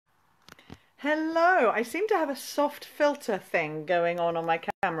Hello, I seem to have a soft filter thing going on my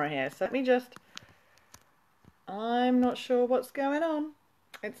camera here. So let me just, I'm not sure what's going on.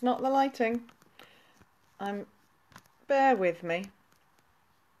 It's not the lighting. Bear with me.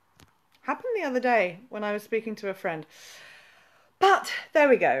 Happened the other day when I was speaking to a friend. But there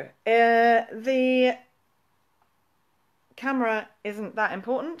we go. The camera isn't that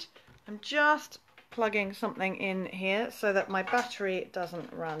important. I'm just plugging something in here so that my battery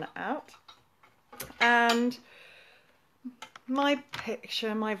doesn't run out. And my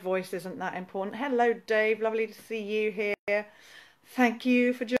picture, my voice isn't that important. Hello, Dave. Lovely to see you here. Thank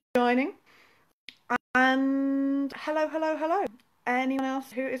you for joining. And hello, hello, hello. Anyone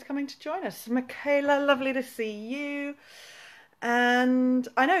else who is coming to join us? Michaela, lovely to see you. And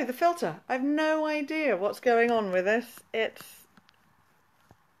I know the filter. I have no idea what's going on with this. It's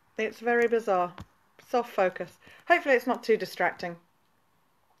very bizarre. Soft focus. Hopefully it's not too distracting.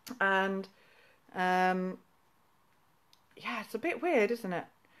 And yeah, it's a bit weird, isn't it?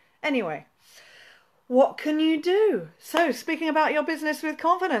 Anyway, what can you do? So, speaking about your business with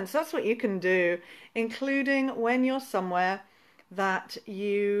confidence, that's what you can do, including when you're somewhere that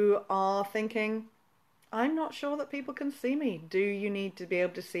you are thinking, I'm not sure that people can see me. Do you need to be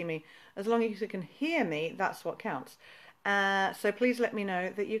able to see me? As long as you can hear me, that's what counts. So please let me know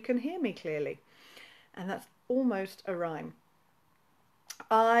that you can hear me clearly. And that's almost a rhyme.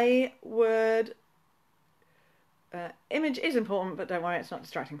 I would... image is important, but don't worry, it's not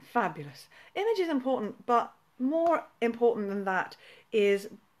distracting. Fabulous. Image is important, but more important than that is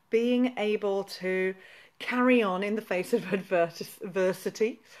being able to carry on in the face of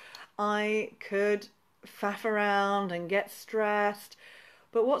adversity. I could faff around and get stressed,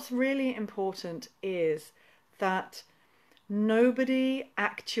 but what's really important is that nobody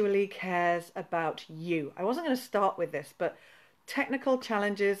actually cares about you. I wasn't going to start with this, but technical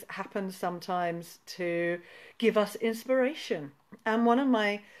challenges happen sometimes to give us inspiration. And one of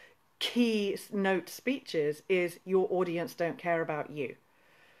my key note speeches is your audience don't care about you.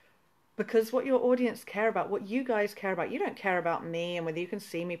 Because what your audience care about, what you guys care about, you don't care about me and whether you can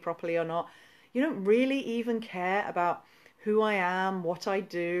see me properly or not. You don't really even care about who I am, what I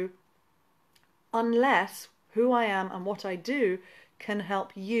do, unless who I am and what I do can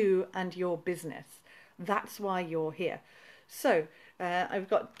help you and your business. That's why you're here. So I've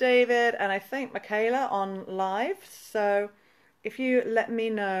got David and I think Michaela on live. So if you let me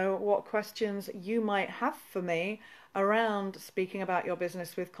know what questions you might have for me around speaking about your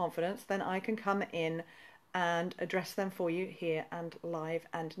business with confidence, then I can come in and address them for you here and live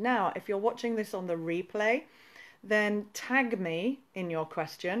and now. If you're watching this on the replay, then tag me in your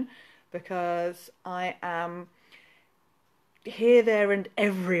question, because I am here, there and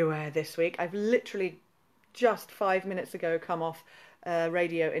everywhere this week. I've literally just 5 minutes ago come off a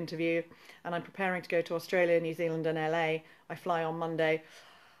radio interview and I'm preparing to go to Australia, New Zealand and LA. I fly on Monday.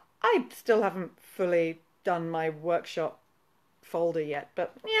 I still haven't fully done my workshop folder yet,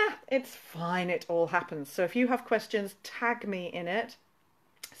 but yeah, it's fine, it all happens. So if you have questions, tag me in it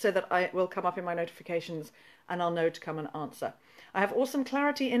so that I will come up in my notifications and I'll know to come and answer. I have awesome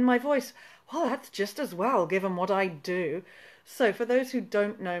clarity in my voice. Well, that's just as well given what I do. So for those who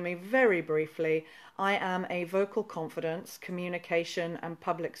don't know me, very briefly, I am a vocal confidence, communication and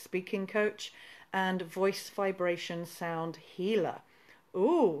public speaking coach and voice vibration sound healer.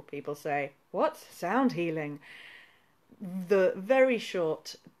 Ooh, people say, what's sound healing? The very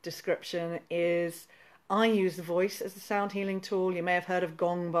short description is I use the voice as a sound healing tool. You may have heard of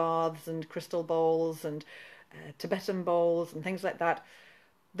gong baths and crystal bowls and Tibetan bowls and things like that.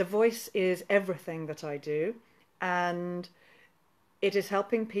 The voice is everything that I do, and it is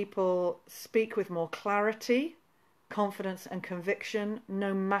helping people speak with more clarity, confidence and conviction,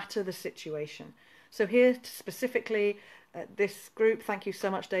 no matter the situation. So here specifically, this group, thank you so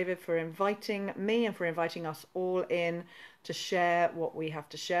much, David, for inviting me and for inviting us all in to share what we have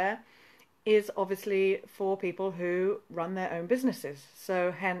to share, is obviously for people who run their own businesses.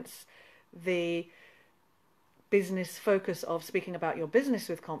 So hence the business focus of speaking about your business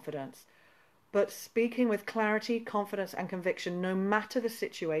with confidence, but speaking with clarity, confidence and conviction, no matter the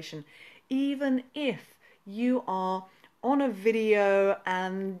situation. Even if you are on a video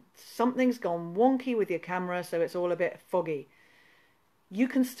and something's gone wonky with your camera, so it's all a bit foggy, you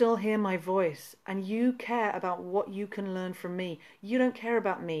can still hear my voice and you care about what you can learn from me. You don't care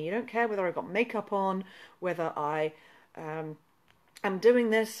about me. You don't care whether I've got makeup on, whether I am doing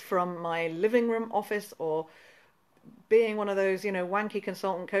this from my living room office or being one of those, you know, wanky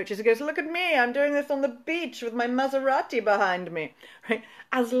consultant coaches who goes, look at me, I'm doing this on the beach with my Maserati behind me, right?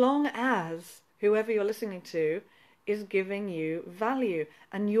 As long as whoever you're listening to is giving you value,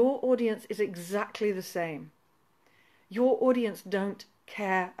 and your audience is exactly the same. Your audience don't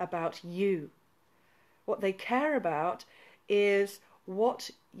care about you. What they care about is what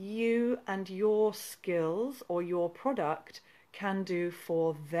you and your skills or your product can do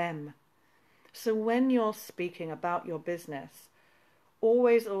for them. So when you're speaking about your business,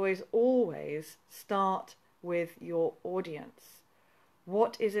 always, always, always start with your audience.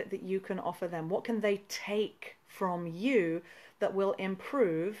 What is it that you can offer them? What can they take from you that will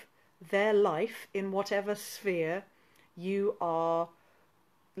improve their life in whatever sphere you are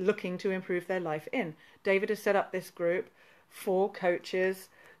looking to improve their life in? David has set up this group for coaches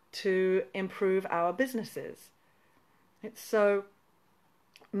to improve our businesses. So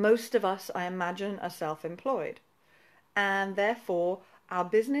most of us, I imagine, are self-employed, and therefore our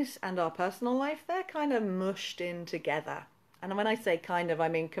business and our personal life, they're kind of mushed in together. And when I say kind of, I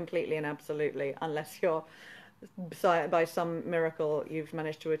mean completely and absolutely, unless you're, by some miracle, you've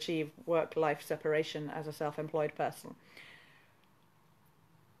managed to achieve work-life separation as a self-employed person.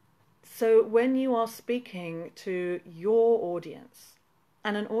 So when you are speaking to your audience,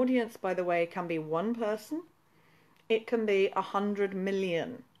 and an audience, by the way, can be one person, it can be 100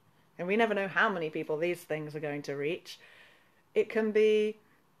 million, and we never know how many people these things are going to reach. It can be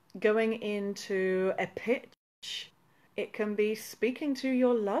going into a pitch. It can be speaking to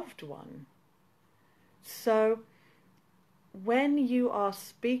your loved one. So when you are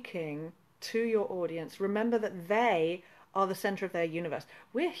speaking to your audience, remember that they are the center of their universe.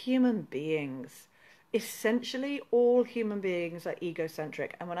 We're human beings. Essentially, all human beings are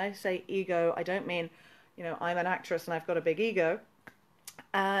egocentric. And when I say ego, I don't mean, I'm an actress and I've got a big ego.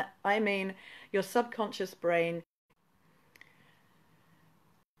 I mean your subconscious brain.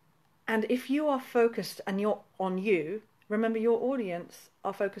 And if you are focused and you're on you, remember your audience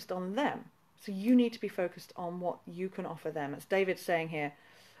are focused on them. So you need to be focused on what you can offer them. As David's saying here,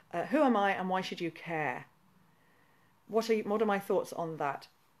 who am I and why should you care? What are my thoughts on that?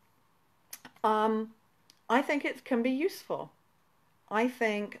 I think it can be useful. I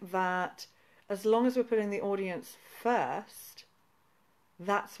think that as long as we're putting the audience first,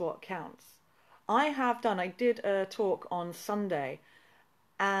 that's what counts. I did a talk on Sunday,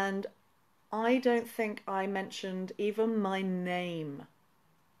 and I don't think I mentioned even my name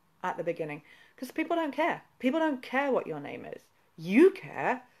at the beginning, because people don't care. People don't care what your name is. You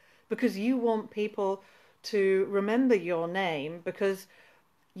care because you want people to remember your name, because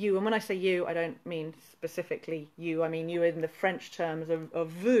you, and when I say you, I don't mean specifically you, I mean you in the French terms of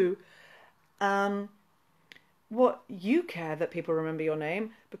vous. What you care that people remember your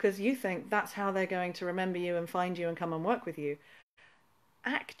name, because you think that's how they're going to remember you and find you and come and work with you.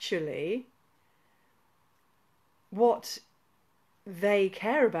 Actually, what they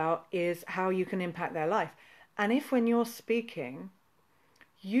care about is how you can impact their life. And if when you're speaking,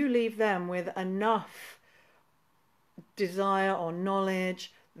 you leave them with enough desire or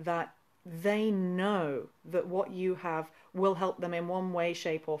knowledge that they know that what you have will help them in one way,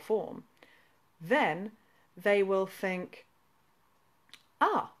 shape or form, then they will think,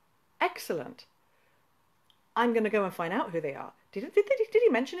 excellent. I'm going to go and find out who they are. Did he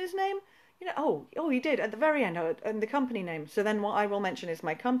mention his name? Oh, he did at the very end, and the company name. So then what I will mention is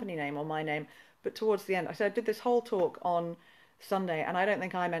my company name or my name. But towards the end, I did this whole talk on Sunday, and I don't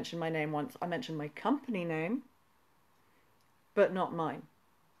think I mentioned my name once. I mentioned my company name, but not mine.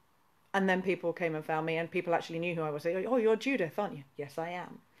 And then people came and found me, and people actually knew who I was. They go, "Oh, you're Judith, aren't you?" Yes, I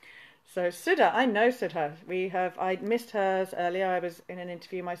am. So Sudha, I know Sudha. I missed hers earlier. I was in an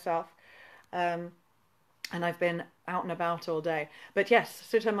interview myself. And I've been out and about all day. But yes,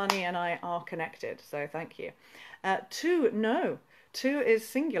 Sudha Money and I are connected, so thank you. Two is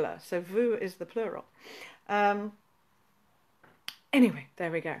singular, so vous is the plural. Anyway,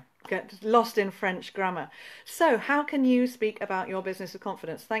 there we go. Get lost in French grammar. So how can you speak about your business with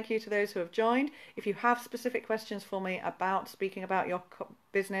confidence? Thank you to those who have joined. If you have specific questions for me about speaking about your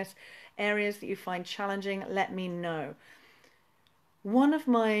business, areas that you find challenging, let me know. One of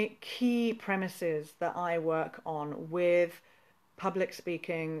my key premises that I work on with public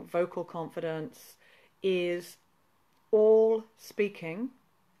speaking, vocal confidence, is all speaking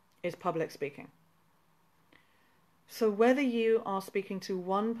is public speaking. So whether you are speaking to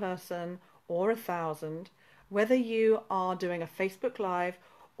one person or 1,000, whether you are doing a Facebook Live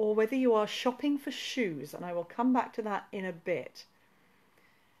or whether you are shopping for shoes, and I will come back to that in a bit,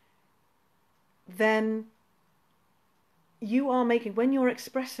 then you are making, when you're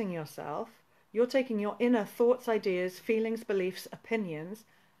expressing yourself, you're taking your inner thoughts, ideas, feelings, beliefs, opinions,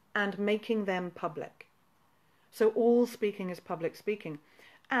 and making them public. So all speaking is public speaking.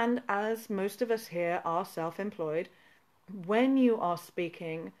 And as most of us here are self-employed, when you are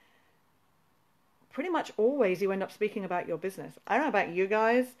speaking, pretty much always you end up speaking about your business. I don't know about you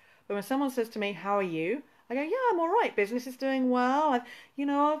guys, but when someone says to me, "How are you?" I go, "Yeah, I'm all right. Business is doing well.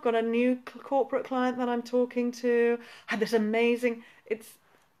 I've got a new corporate client that I'm talking to. I had this amazing." It's,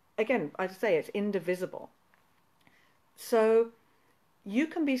 again, I say it's indivisible. So you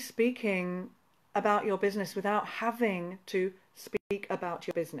can be speaking about your business without having to speak about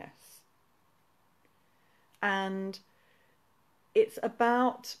your business. And it's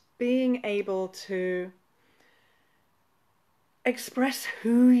about being able to express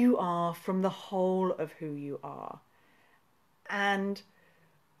who you are from the whole of who you are. And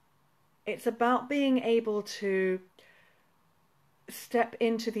it's about being able to step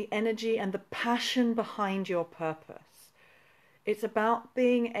into the energy and the passion behind your purpose. It's about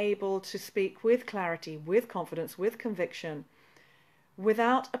being able to speak with clarity, with confidence, with conviction,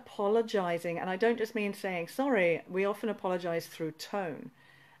 without apologizing. And I don't just mean saying sorry. We often apologize through tone.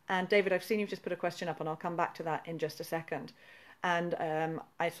 And David, I've seen you've just put a question up, and I'll come back to that in just a second. And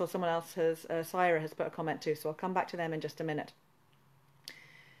I saw someone else Syra has put a comment too, so I'll come back to them in just a minute.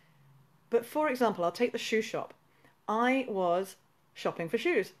 But for example, I'll take the shoe shop. I was shopping for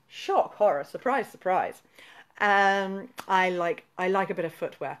shoes. Shock, horror, surprise, surprise. I like a bit of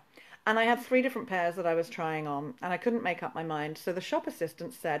footwear. And I had 3 different pairs that I was trying on, and I couldn't make up my mind. So the shop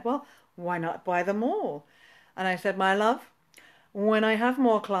assistant said, "Well, why not buy them all?" And I said, "My love, when I have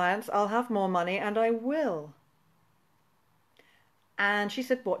more clients, I'll have more money, and I will." And she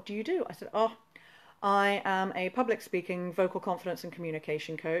said, "What do you do?" I said, "Oh, I am a public speaking, vocal confidence and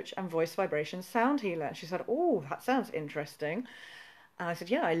communication coach and voice vibration sound healer." And she said, "Oh, that sounds interesting." And I said,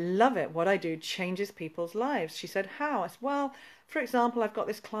 "Yeah, I love it. What I do changes people's lives." She said, "How?" I said, "Well, for example, I've got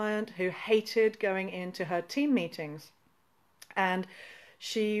this client who hated going into her team meetings, and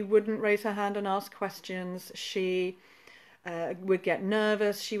she wouldn't raise her hand and ask questions. She would get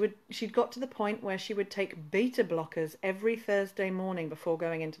nervous. She'd got to the point where she would take beta blockers every Thursday morning before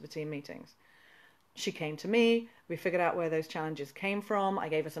going into the team meetings. She came to me. We figured out where those challenges came from. I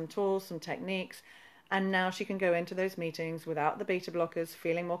gave her some tools, some techniques, and now she can go into those meetings without the beta blockers,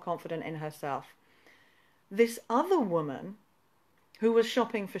 feeling more confident in herself." This other woman who was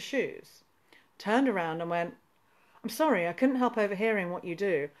shopping for shoes turned around and went, "I'm sorry, I couldn't help overhearing what you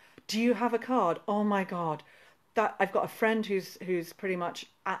do. Do you have a card? Oh my God. That I've got a friend who's pretty much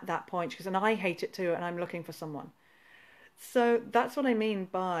at that point." She goes, "And I hate it too, and I'm looking for someone." So that's what I mean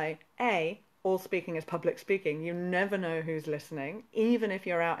by all speaking is public speaking. You never know who's listening, even if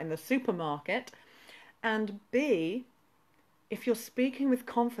you're out in the supermarket. And B, if you're speaking with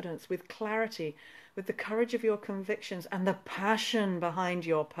confidence, with clarity, with the courage of your convictions and the passion behind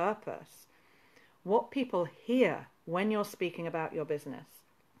your purpose, what people hear when you're speaking about your business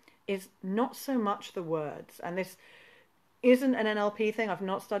is not so much the words. And this isn't an NLP thing. I've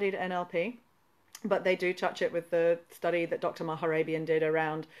not studied NLP, but they do touch it with the study that Dr. Maharabian did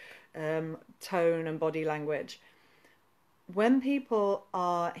around tone and body language. When people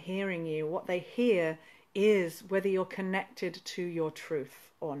are hearing you, what they hear is whether you're connected to your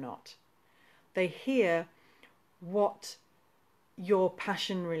truth or not. They hear what your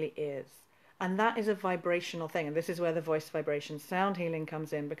passion really is. And that is a vibrational thing. And this is where the voice vibration sound healing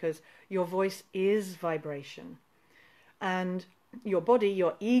comes in, because your voice is vibration. And your body,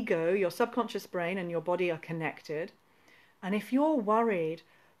 your ego, your subconscious brain and your body are connected. And if you're worried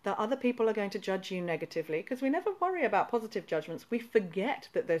that other people are going to judge you negatively, because we never worry about positive judgments, we forget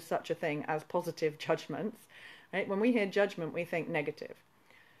that there's such a thing as positive judgments, right? When we hear judgment, we think negative.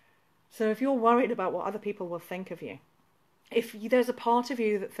 So if you're worried about what other people will think of you, if there's a part of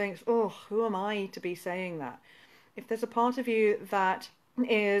you that thinks, "Oh, who am I to be saying that?" If there's a part of you that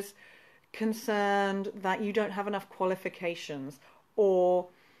is concerned that you don't have enough qualifications, or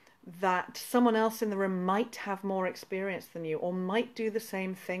that someone else in the room might have more experience than you or might do the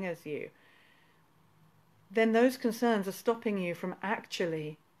same thing as you, then those concerns are stopping you from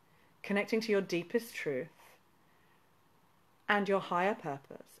actually connecting to your deepest truth and your higher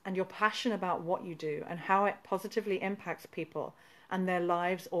purpose and your passion about what you do and how it positively impacts people and their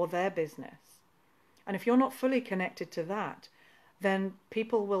lives or their business. And if you're not fully connected to that, then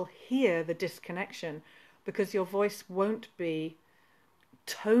people will hear the disconnection, because your voice won't be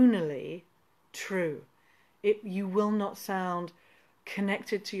tonally true. You will not sound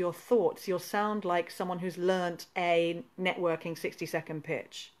connected to your thoughts. You'll sound like someone who's learnt a networking 60-second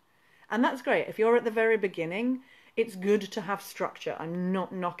pitch. And that's great. If you're at the very beginning, it's good to have structure. I'm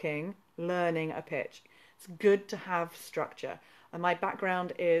not knocking learning a pitch. It's good to have structure. And my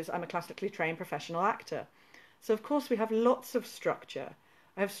background is I'm a classically trained professional actor. So of course we have lots of structure.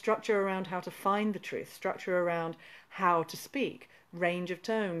 I have structure around how to find the truth, structure around how to speak, range of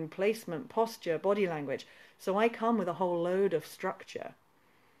tone, placement, posture, body language. So I come with a whole load of structure.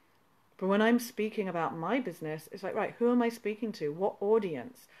 But when I'm speaking about my business, it's like, right, who am I speaking to? What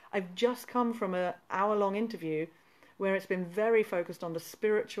audience? I've just come from an hour-long interview where it's been very focused on the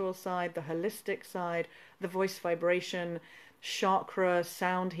spiritual side, the holistic side, the voice vibration, chakra,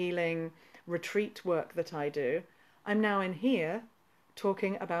 sound healing, retreat work that I do. I'm now in here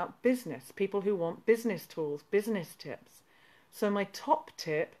talking about business, people who want business tools, business tips. So my top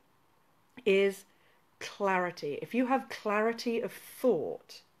tip is clarity. If you have clarity of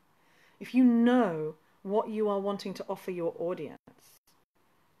thought, if you know what you are wanting to offer your audience,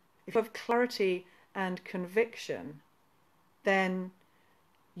 if you have clarity and conviction, then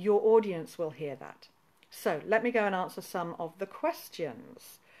your audience will hear that. So let me go and answer some of the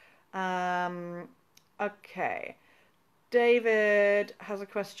questions. Okay. David has a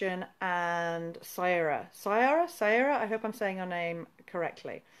question, and Syra, I hope I'm saying your name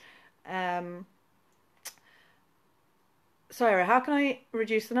correctly. Syra, how can I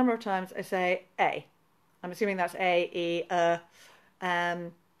reduce the number of times I say a? I'm assuming that's a,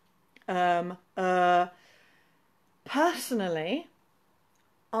 Personally,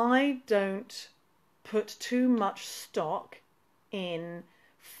 I don't put too much stock in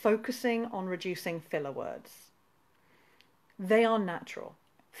focusing on reducing filler words. They are natural.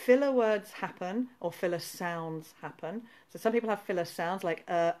 Filler words happen, or filler sounds happen. So some people have filler sounds like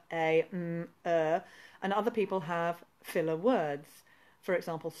a, and other people have filler words. For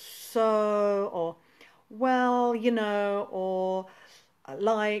example, so, or well, you know, or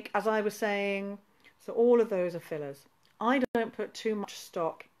like, as I was saying. So all of those are fillers. I don't put too much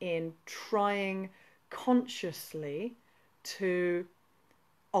stock in trying consciously to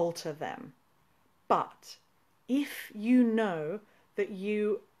alter them. But if you know that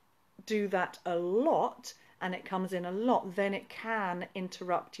you do that a lot and it comes in a lot, then it can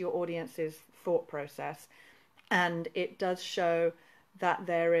interrupt your audience's thought process. And it does show that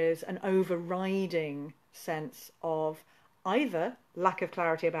there is an overriding sense of either lack of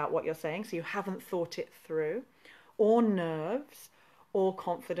clarity about what you're saying, so you haven't thought it through, or nerves, or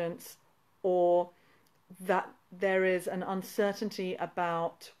confidence, or that there is an uncertainty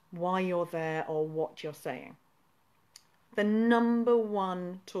about why you're there or what you're saying. The number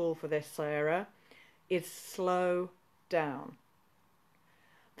one tool for this, Sarah, is slow down.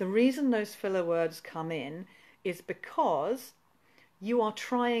 The reason those filler words come in is because you are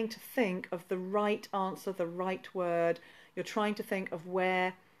trying to think of the right answer, the right word. You're trying to think of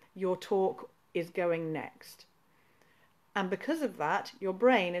where your talk is going next. And because of that, your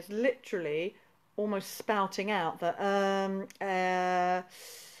brain is literally almost spouting out the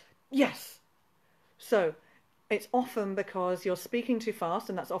yes. So it's often because you're speaking too fast,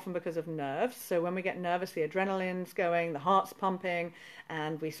 and that's often because of nerves. So when we get nervous, the adrenaline's going, the heart's pumping,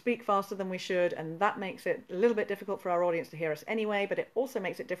 and we speak faster than we should, and that makes it a little bit difficult for our audience to hear us anyway, but it also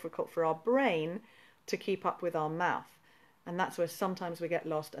makes it difficult for our brain to keep up with our mouth. And that's where sometimes we get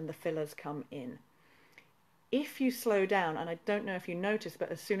lost and the fillers come in. If you slow down, and I don't know if you noticed,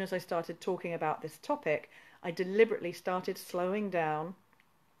 but as soon as I started talking about this topic, I deliberately started slowing down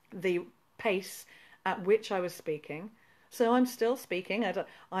the pace at which I was speaking. So I'm still speaking.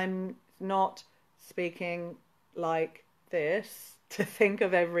 I'm not speaking like this to think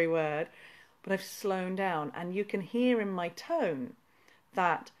of every word, but I've slowed down. And you can hear in my tone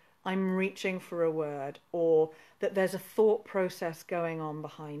that I'm reaching for a word, or that there's a thought process going on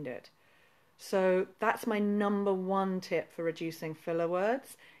behind it. So that's my number one tip for reducing filler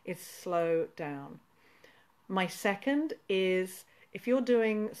words, is slow down. My second is, if you're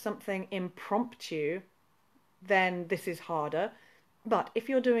doing something impromptu, then this is harder. But if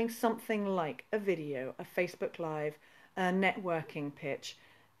you're doing something like a video, a Facebook Live, a networking pitch,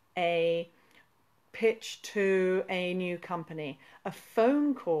 a pitch to a new company, a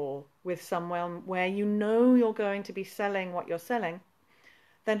phone call with someone where you know you're going to be selling what you're selling,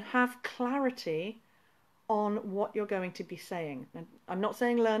 then have clarity on what you're going to be saying. And I'm not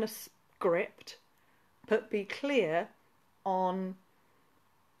saying learn a script, but be clear on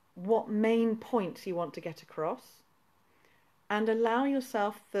what main points you want to get across, and allow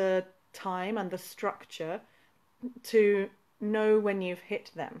yourself the time and the structure to know when you've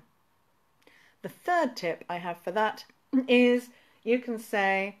hit them. The third tip I have for that is you can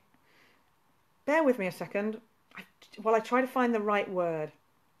say, bear with me a second while I try to find the right word,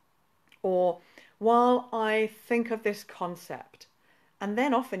 or while I think of this concept. And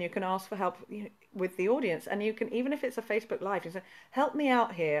then often you can ask for help with the audience, and you can, even if it's a Facebook Live, you say, help me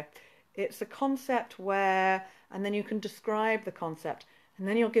out here. It's a concept where, and then you can describe the concept. And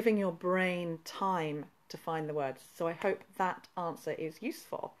then you're giving your brain time to find the words. So I hope that answer is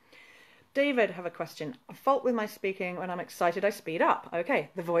useful. David have a question. A fault with my speaking: when I'm excited, I speed up. Okay,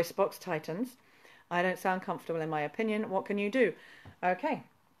 the voice box tightens. I don't sound comfortable in my opinion. What can you do? Okay,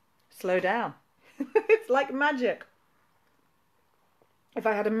 slow down. It's like magic. If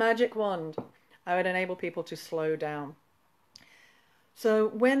I had a magic wand, I would enable people to slow down. So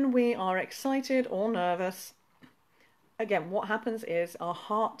when we are excited or nervous, again, what happens is our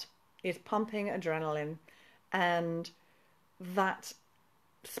heart is pumping adrenaline, and that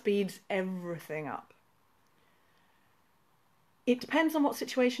speeds everything up. It depends on what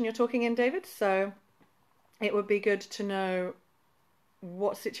situation you're talking in, David, so it would be good to know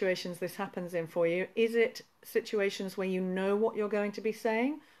what situations this happens in for you. Is it situations where you know what you're going to be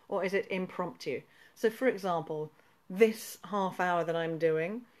saying, or is it impromptu? So for example, this half hour that I'm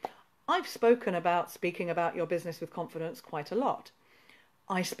doing, I've spoken about speaking about your business with confidence quite a lot.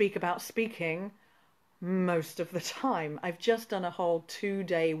 I speak about speaking most of the time. I've just done a whole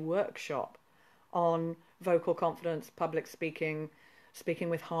 2-day workshop on vocal confidence, public speaking, speaking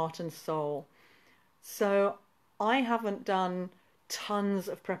with heart and soul. So I haven't done tons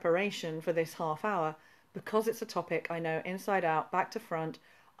of preparation for this half hour because it's a topic I know inside out, back to front.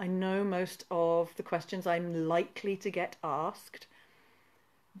 I know most of the questions I'm likely to get asked.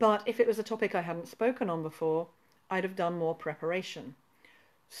 But if it was a topic I hadn't spoken on before, I'd have done more preparation.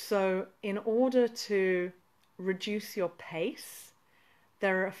 So in order to reduce your pace,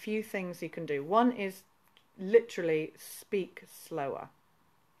 there are a few things you can do. One is literally speak slower.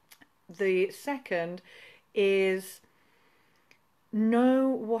 The second is know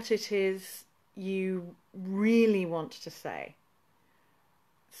what it is you really want to say.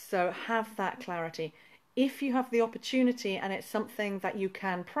 So have that clarity. If you have the opportunity and it's something that you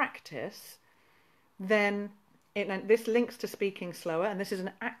can practice, then this links to speaking slower, and this is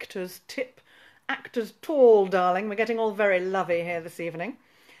an actor's tip. Actor's tool, darling. We're getting all very lovey here this evening.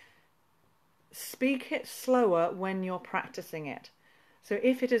 Speak it slower when you're practicing it. So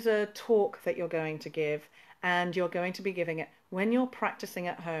if it is a talk that you're going to give and you're going to be giving it, when you're practicing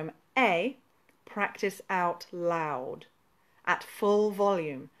at home, practice out loud at full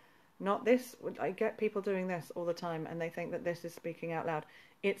volume. Not this. I get people doing this all the time and they think that this is speaking out loud.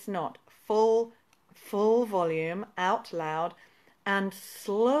 It's not. Full volume, out loud, and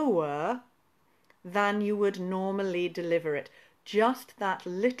slower than you would normally deliver it. Just that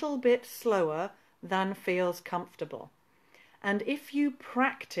little bit slower than feels comfortable. And if you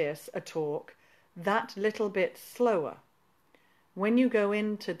practice a talk that little bit slower, when you go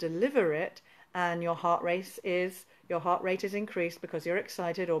in to deliver it and your heart rate is increased because you're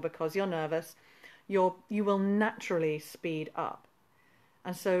excited or because you're nervous, you will naturally speed up.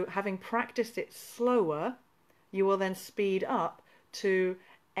 And so having practiced it slower, you will then speed up to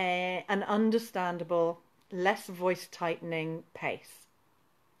an understandable, less voice tightening pace.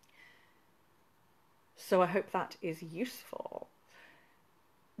 So I hope that is useful.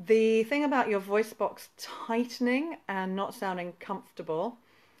 The thing about your voice box tightening and not sounding comfortable,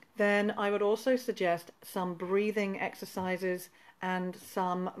 then I would also suggest some breathing exercises and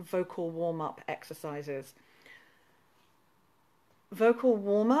some vocal warm-up exercises. Vocal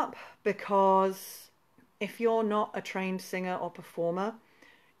warm-up, because if you're not a trained singer or performer,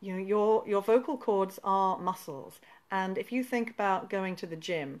 your vocal cords are muscles. And if you think about going to the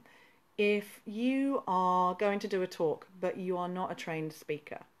gym, if you are going to do a talk but you are not a trained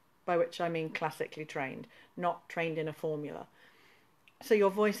speaker, by which I mean classically trained, not trained in a formula, so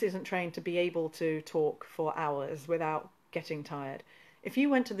your voice isn't trained to be able to talk for hours without getting tired. If you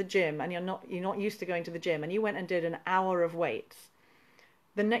went to the gym and you're not used to going to the gym and you went and did an hour of weights,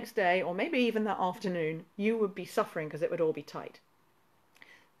 the next day or maybe even that afternoon, you would be suffering because it would all be tight,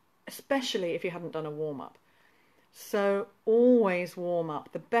 especially if you hadn't done a warm-up. So always warm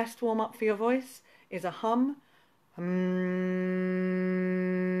up. The best warm-up for your voice is a hum.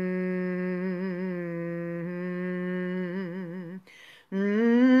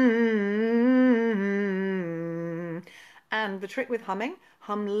 And the trick with humming,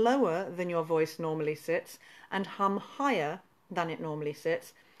 hum lower than your voice normally sits and hum higher than it normally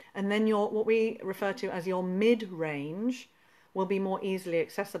sits. And then what we refer to as your mid-range will be more easily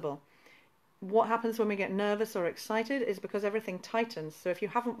accessible. What happens when we get nervous or excited is because everything tightens. So if you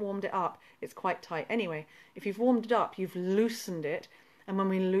haven't warmed it up, it's quite tight anyway. If you've warmed it up, you've loosened it. And when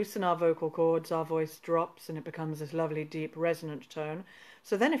we loosen our vocal cords, our voice drops and it becomes this lovely, deep, resonant tone.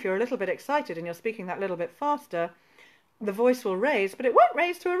 So then if you're a little bit excited and you're speaking that little bit faster, the voice will raise, but it won't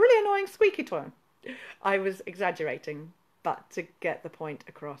raise to a really annoying squeaky tone. I was exaggerating, but to get the point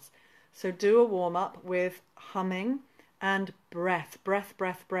across. So do a warm-up with humming And breath, breath,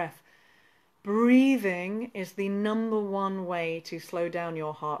 breath, breath. Breathing is the number one way to slow down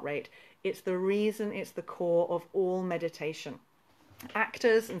your heart rate. It's the reason, it's the core of all meditation.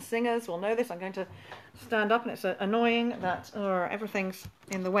 Actors and singers will know this. I'm going to stand up, and it's annoying that everything's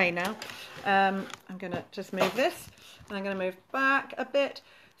in the way now. I'm going to just move this, and I'm going to move back a bit.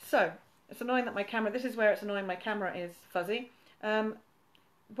 So it's annoying that my camera, this is where it's annoying my camera is fuzzy.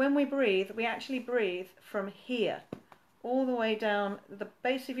 When we breathe, we actually breathe from here all the way down the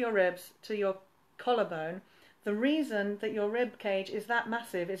base of your ribs to your collarbone. The reason that your rib cage is that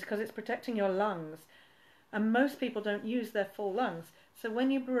massive is because it's protecting your lungs. And most people don't use their full lungs. So when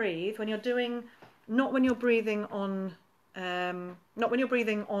you breathe, when you're doing, not when you're breathing on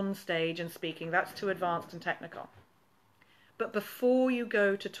stage and speaking, that's too advanced and technical. But before you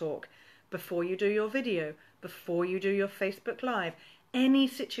go to talk, before you do your video, before you do your Facebook Live, any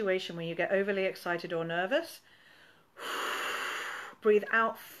situation where you get overly excited or nervous, breathe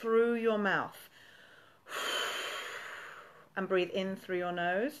out through your mouth and breathe in through your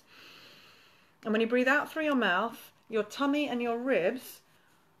nose. And when you breathe out through your mouth, your tummy and your ribs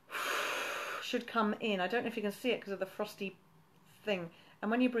should come in. I don't know if you can see it because of the frosty thing.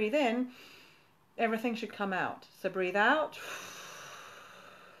 And when you breathe in, everything should come out. So breathe out,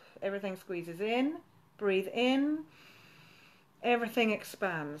 everything squeezes in. Breathe in, everything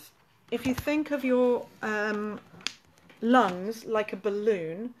expands. If you think of your lungs like a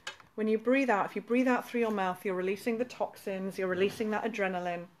balloon, when you breathe out, if you breathe out through your mouth, you're releasing the toxins, you're releasing that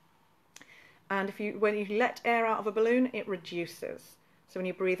adrenaline. And when you let air out of a balloon, it reduces. So when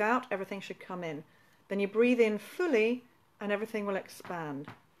you breathe out, everything should come in. Then you breathe in fully and everything will expand.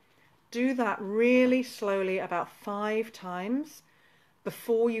 Do that really slowly, about 5 times,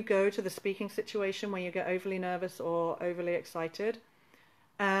 before you go to the speaking situation where you get overly nervous or overly excited.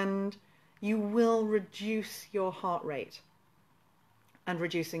 And you will reduce your heart rate. And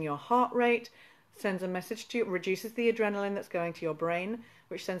reducing your heart rate sends a message to you, reduces the adrenaline that's going to your brain,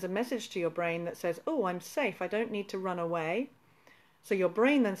 which sends a message to your brain that says, oh, I'm safe, I don't need to run away. So your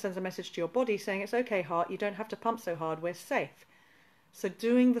brain then sends a message to your body saying, it's okay, heart, you don't have to pump so hard, we're safe. So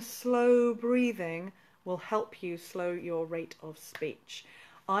doing the slow breathing will help you slow your rate of speech.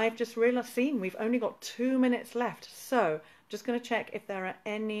 I've just seen we've only got 2 minutes left, so I'm just going to check if there are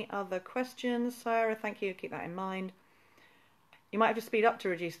any other questions. Sarah, thank you, keep that in mind. You might have to speed up to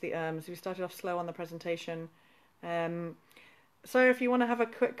reduce the ums. We started off slow on the presentation. So if you want to have a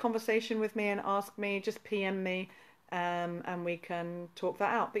quick conversation with me and ask me, just PM me and we can talk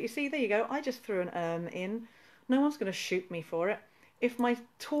that out. But you see, there you go. I just threw an in. No one's going to shoot me for it. If my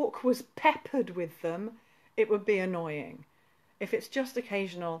talk was peppered with them, it would be annoying. If it's just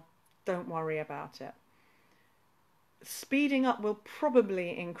occasional, don't worry about it. Speeding up will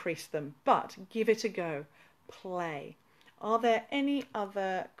probably increase them, but give it a go. Play. Are there any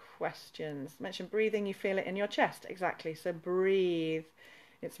other questions? Mention breathing, you feel it in your chest. Exactly, so breathe.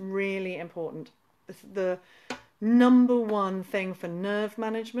 It's really important. The number one thing for nerve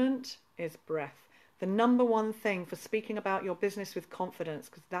management is breath. The number one thing for speaking about your business with confidence,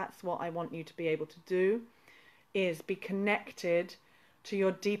 because that's what I want you to be able to do, is be connected to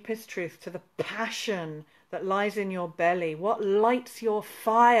your deepest truth, to the passion that lies in your belly. What lights your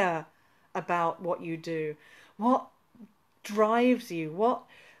fire about what you do? What drives you?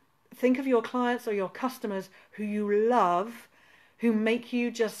 Think of your clients or your customers who you love, who make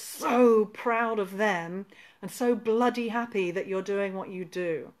you just so proud of them and so bloody happy that you're doing what you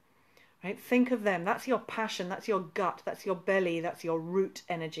do. Right? Think of them. That's your passion, that's your gut, that's your belly, that's your root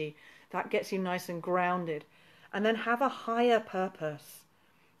energy. That gets you nice and grounded. And then have a higher purpose.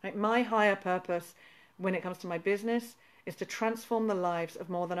 Right? My higher purpose when it comes to my business is to transform the lives of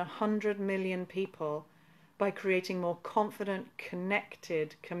more than 100 million people by creating more confident,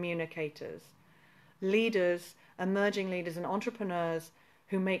 connected communicators, leaders, emerging leaders and entrepreneurs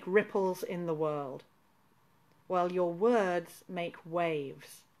who make ripples in the world. While your words make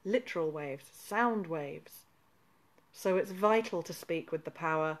waves, literal waves, sound waves. So it's vital to speak with the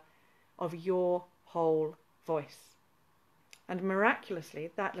power of your whole voice. And miraculously,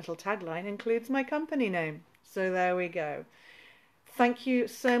 that little tagline includes my company name. So there we go. Thank you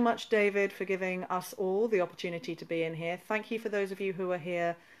so much, David, for giving us all the opportunity to be in here. Thank you for those of you who are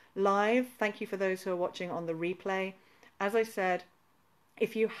here live. Thank you for those who are watching on the replay. As I said,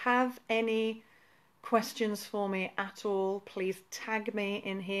 if you have any questions for me at all, please tag me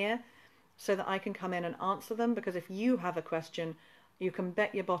in here so that I can come in and answer them, because if you have a question, you can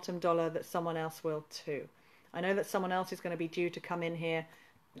bet your bottom dollar that someone else will too. I know that someone else is going to be due to come in here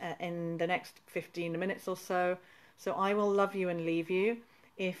in the next 15 minutes or so. So I will love you and leave you.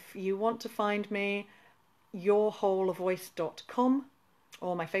 If you want to find me, yourwholevoice.com,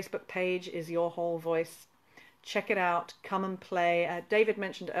 or my Facebook page is Your Whole Voice. Check it out. Come and play. David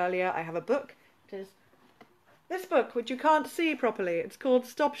mentioned earlier I have a book. It is this book, which you can't see properly. It's called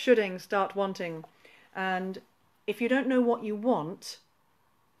Stop Shoulding, Start Wanting. And if you don't know what you want,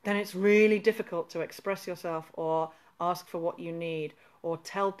 then it's really difficult to express yourself or ask for what you need or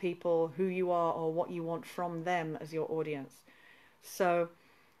tell people who you are or what you want from them as your audience. So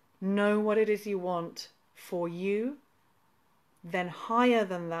know what it is you want for you. Then higher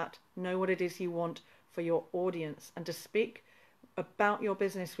than that, know what it is you want for your audience, and to speak about your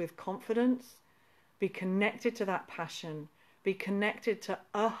business with confidence. Be connected to that passion. Be connected to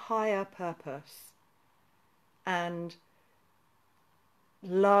a higher purpose. And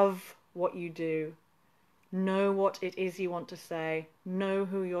love what you do. Know what it is you want to say. Know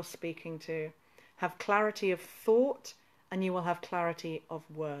who you're speaking to. Have clarity of thought, and you will have clarity of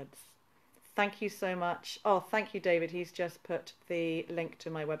words. Thank you so much. Oh, thank you, David. He's just put the link to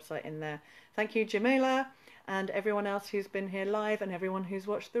my website in there. Thank you, Jamila, and everyone else who's been here live and everyone who's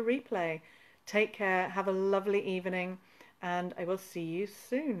watched the replay. Take care. Have a lovely evening, and I will see you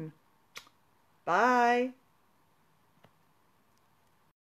soon. Bye.